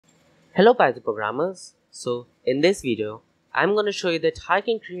Hello Python programmers. So in this video, I'm going to show you that how I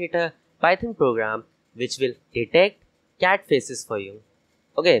can create a Python program which will detect cat faces for you.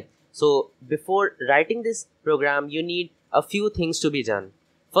 Okay, so before writing this program, you need a few things to be done.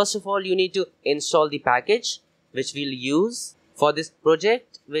 First of all, you need to install the package which we'll use for this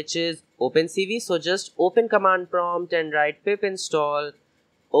project, which is OpenCV. So just open command prompt and write pip install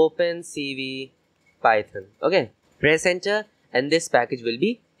OpenCV Python. Okay, press enter and this package will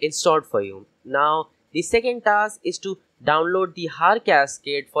be installed for you. Now the second task is to download the har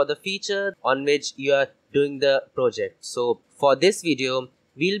cascade for the feature on which you are doing the project. So for this video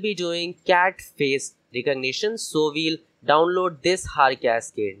we'll be doing cat face recognition, so we'll download this har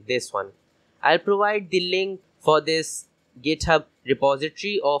cascade, this one. I'll provide the link for this GitHub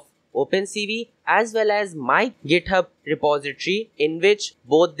repository of OpenCV as well as my GitHub repository, in which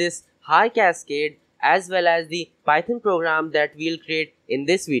both this har cascade as well as the Python program that we'll create in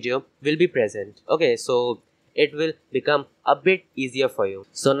this video will be present. Okay, so it will become a bit easier for you.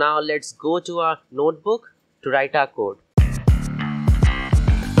 So now let's go to our notebook to write our code.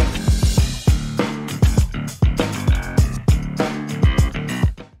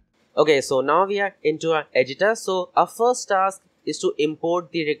 Okay, so now we are into our editor. So our first task is to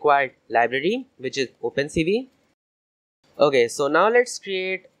import the required library, which is OpenCV. Okay, so now let's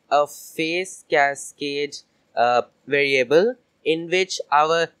create a face cascade variable in which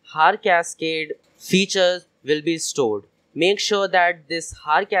our har cascade features will be stored. Make sure that this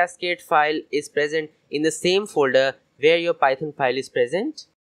har cascade file is present in the same folder where your Python file is present.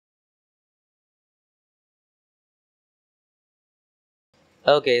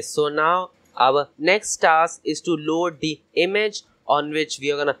 Okay, so now our next task is to load the image on which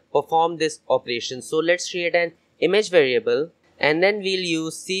we are gonna perform this operation. So let's create an image variable and then we'll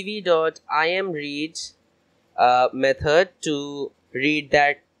use cv.imread method to read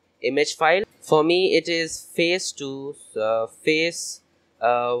that image file. For me it is face2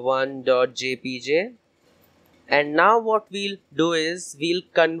 face1.jpg. And now what we'll do is we'll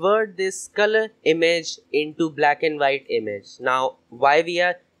convert this color image into black and white image. Now why we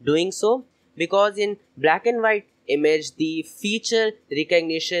are doing so? Because in black and white image the feature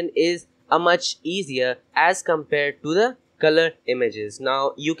recognition is a much easier as compared to the color images.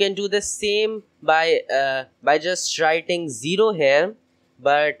 Now you can do the same by just writing 0 here,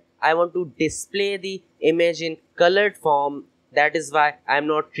 but I want to display the image in colored form. That is why I'm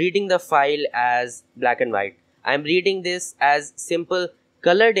not reading the file as black and white. I'm reading this as simple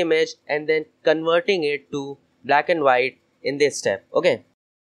colored image and then converting it to black and white in this step. Okay.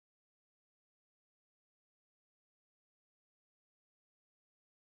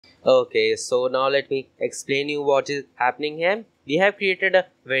 Okay, so now let me explain you what is happening here. We have created a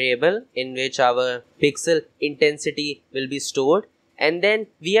variable in which our pixel intensity will be stored, and then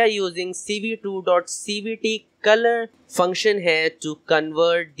we are using cv2.cvt color function here to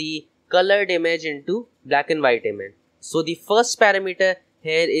convert the colored image into black and white image. So the first parameter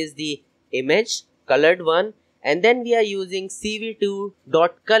here is the image, colored one, and then we are using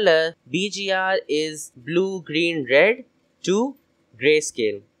cv2.color, bgr is blue, green, red, to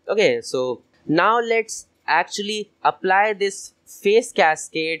grayscale. Okay, so now let's actually apply this face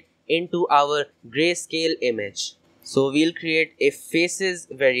cascade into our grayscale image. So we'll create a faces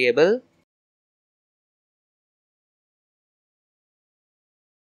variable.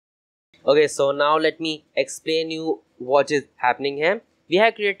 Okay, so now let me explain you what is happening here. We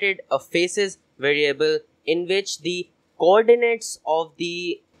have created a faces variable in which the coordinates of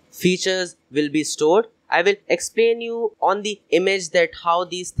the features will be stored. I will explain you on the image that how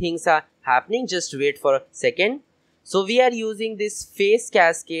these things are happening. Just wait for a second. So we are using this face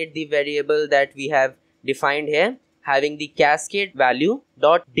cascade, the variable that we have defined here, having the cascade value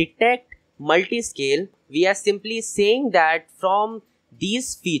dot detect multiscale. We are simply saying that from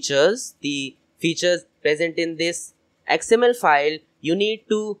these features, the features present in this XML file, you need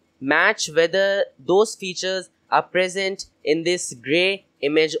to match whether those features are present in this gray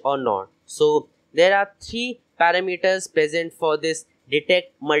image or not. So there are 3 parameters present for this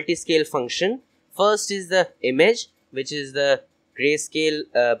detect multiscale function. First is the image, which is the grayscale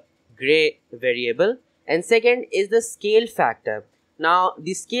gray variable, and second is the scale factor. Now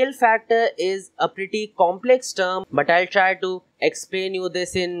the scale factor is a pretty complex term, but I'll try to explain you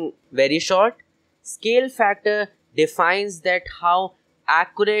this in very short. Scale factor defines that how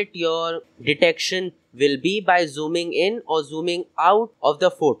accurate your detection will be by zooming in or zooming out of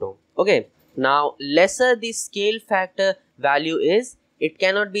the photo. Okay, now lesser the scale factor value is, it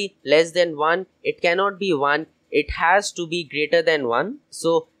cannot be less than 1, it cannot be 1, it has to be greater than 1.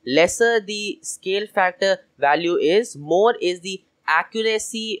 So lesser the scale factor value is, more is the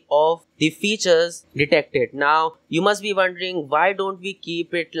accuracy of the features detected. Now you must be wondering, why don't we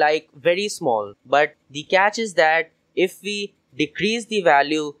keep it like very small? But the catch is that if we decrease the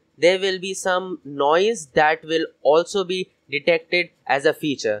value, there will be some noise that will also be detected as a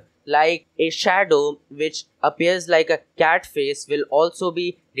feature. Like a shadow which appears like a cat face will also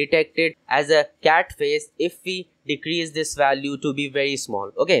be detected as a cat face if we decrease this value to be very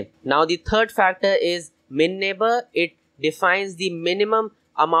small. Okay, now the third factor is min neighbor. It defines the minimum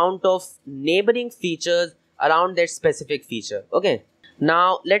amount of neighboring features around that specific feature. Okay,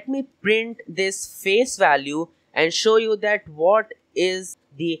 now let me print this face value and show you that what is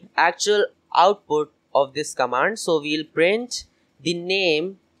the actual output of this command. So we'll print the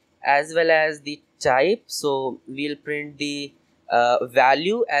name as well as the type. So we'll print the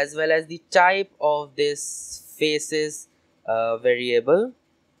value as well as the type of this faces variable.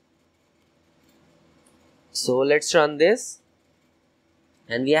 So let's run this,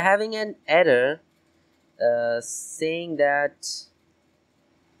 and we are having an error saying that,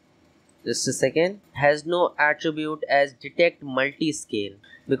 just a second, has no attribute as detect multi-scale,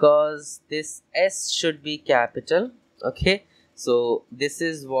 because this S should be capital. Okay, so this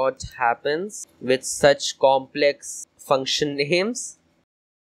is what happens with such complex function names.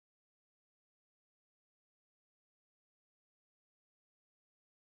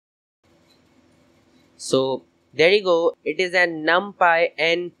 So there you go, it is a numpy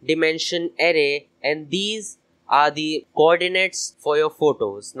n dimension array, and these are the coordinates for your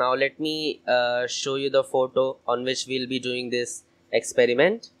photos. Now let me show you the photo on which we'll be doing this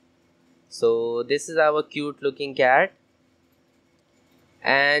experiment. So this is our cute looking cat,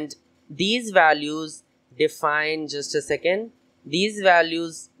 and these values define, just a second, these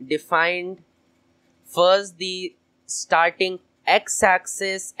values defined first the starting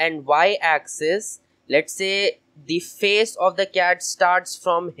x-axis and y-axis. Let's say the face of the cat starts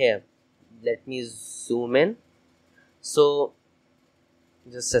from here. Let me zoom in. So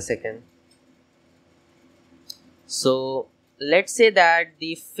just a second. So let's say that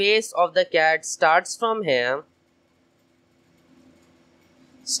the face of the cat starts from here.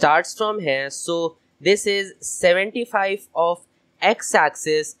 So this is 75 of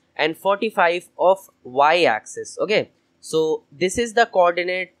x-axis and 45 of y-axis. Okay, so this is the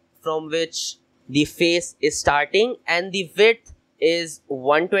coordinate from which the face is starting, and the width is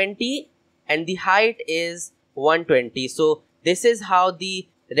 120 and the height is 120. So this is how the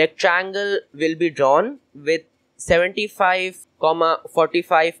rectangle will be drawn, with 75,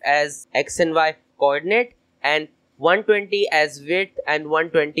 45 as x and y coordinate and 120 as width and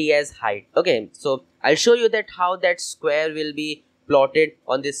 120 as height. Okay, so I'll show you that how that square will be plotted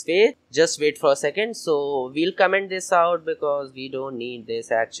on this face. Just wait for a second. So we'll comment this out because we don't need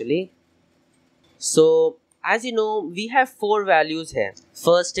this actually. So as you know, we have four values here.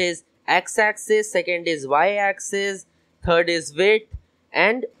 First is x-axis, second is y-axis, third is width,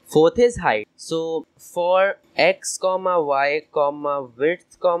 and fourth is height. So for x, y,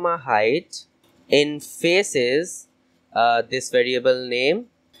 width, height in faces, this variable name,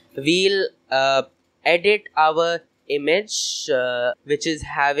 we'll edit our image which is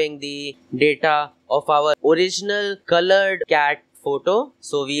having the data of our original colored cat photo.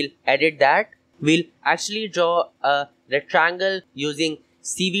 So we'll edit that. We'll actually draw a rectangle using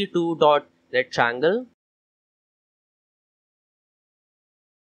cv2.rectangle.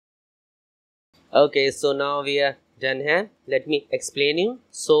 Okay, so now we are done here. Let me explain you.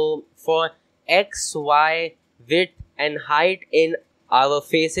 So for x, y, width and height in our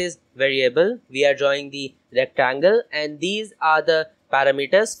faces variable, we are drawing the rectangle, and these are the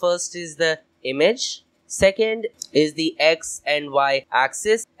parameters. First is the image, second is the x and y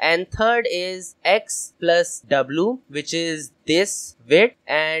axis, and third is x plus w, which is this width,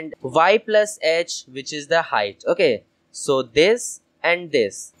 and y plus h, which is the height. Okay, so this and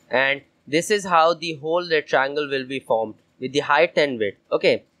this, and this is how the whole rectangle will be formed with the height and width.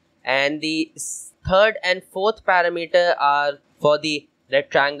 Okay, and the third and fourth parameter are for the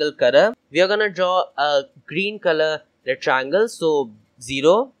rectangle color. We are gonna draw a green color rectangle, so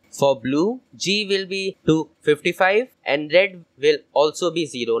 0 for blue, G will be to 55, and red will also be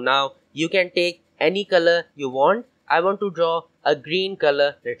 0. Now you can take any color you want. I want to draw a green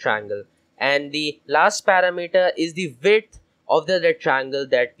color rectangle, and the last parameter is the width of the rectangle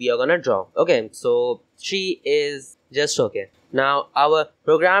that we are gonna draw. Okay, so 3 is just okay. Now our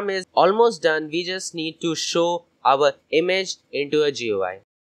program is almost done. We just need to show our image into a GUI.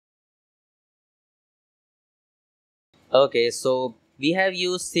 Okay, so we have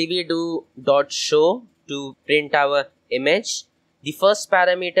used cv2.show to print our image. The first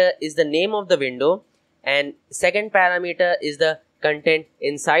parameter is the name of the window, and second parameter is the content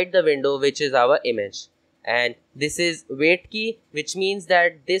inside the window, which is our image. And this is wait key, which means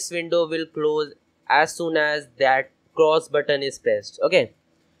that this window will close as soon as that cross button is pressed. Okay,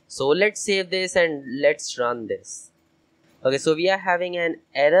 so let's save this and let's run this. Okay, so we are having an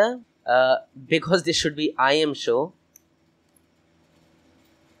error because this should be I am show.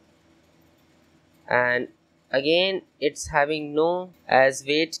 And again, it's having no as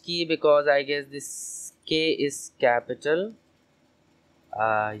wait key because I guess this K is capital.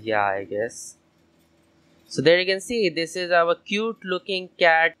 Yeah, I guess. So there you can see this is our cute looking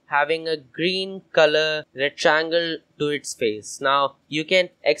cat having a green color rectangle to its face. Now you can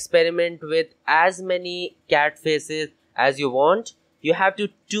experiment with as many cat faces as you want. You have to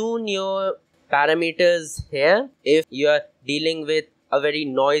tune your parameters here if you are dealing with a very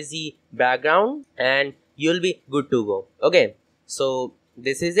noisy background, and you'll be good to go. Okay, so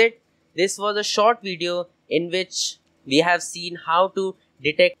this is it. This was a short video in which we have seen how to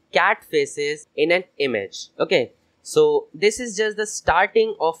detect cat faces in an image. Okay, so this is just the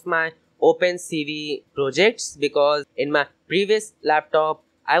starting of my OpenCV projects, because in my previous laptop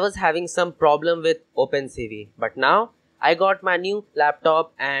I was having some problem with OpenCV, but now I got my new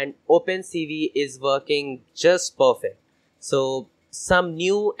laptop and OpenCV is working just perfect. So some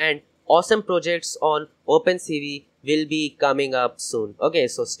new and awesome projects on OpenCV will be coming up soon. Okay,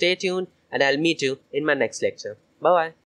 so stay tuned and I'll meet you in my next lecture. Bye bye.